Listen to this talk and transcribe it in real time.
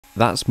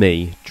That's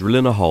me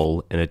drilling a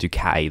hole in a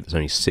Ducati that's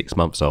only 6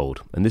 months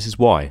old, and this is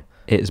why.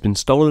 It has been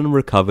stolen and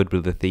recovered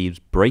with the thieves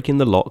breaking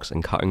the locks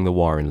and cutting the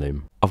wiring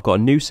loom. I've got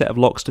a new set of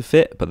locks to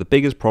fit, but the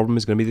biggest problem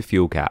is going to be the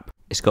fuel cap.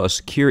 It's got a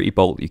security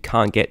bolt that you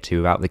can't get to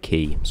without the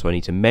key, so I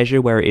need to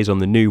measure where it is on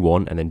the new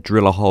one and then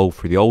drill a hole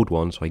through the old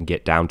one so I can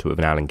get down to it with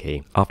an Allen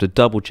key. After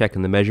double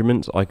checking the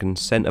measurements, I can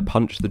center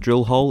punch the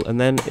drill hole and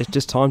then it's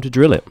just time to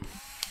drill it.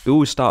 We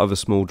always start with a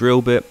small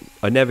drill bit.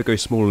 I never go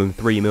smaller than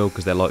 3mm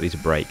because they're likely to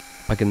break.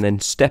 I can then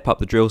step up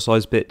the drill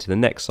size bit to the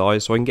next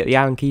size so I can get the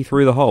Allen key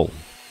through the hole.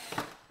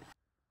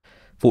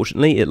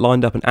 Fortunately, it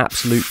lined up an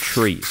absolute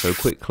treat, so a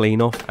quick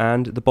clean off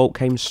and the bolt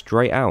came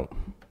straight out.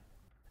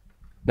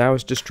 Now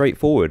it's just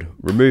straightforward.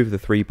 Remove the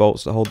 3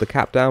 bolts that hold the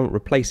cap down,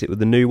 replace it with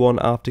the new one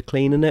after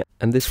cleaning it,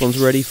 and this one's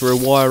ready for a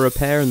wire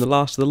repair and the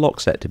last of the lock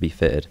set to be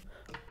fitted.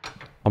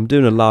 I'm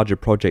doing a larger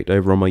project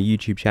over on my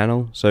YouTube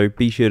channel, so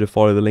be sure to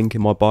follow the link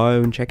in my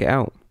bio and check it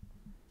out.